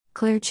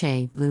Claire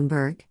Che,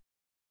 Bloomberg.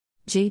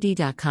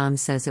 JD.com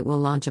says it will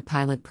launch a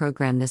pilot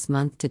program this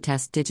month to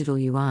test digital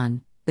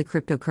yuan, the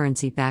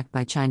cryptocurrency backed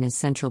by China's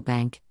central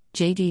bank.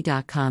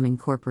 JD.com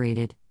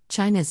Incorporated,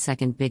 China's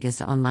second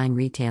biggest online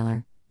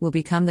retailer, will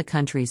become the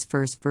country's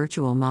first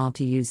virtual mall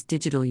to use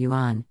digital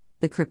yuan,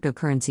 the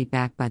cryptocurrency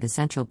backed by the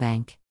central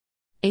bank.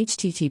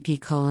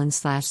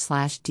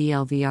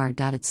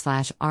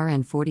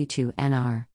 http://dlvr.it/rn42nr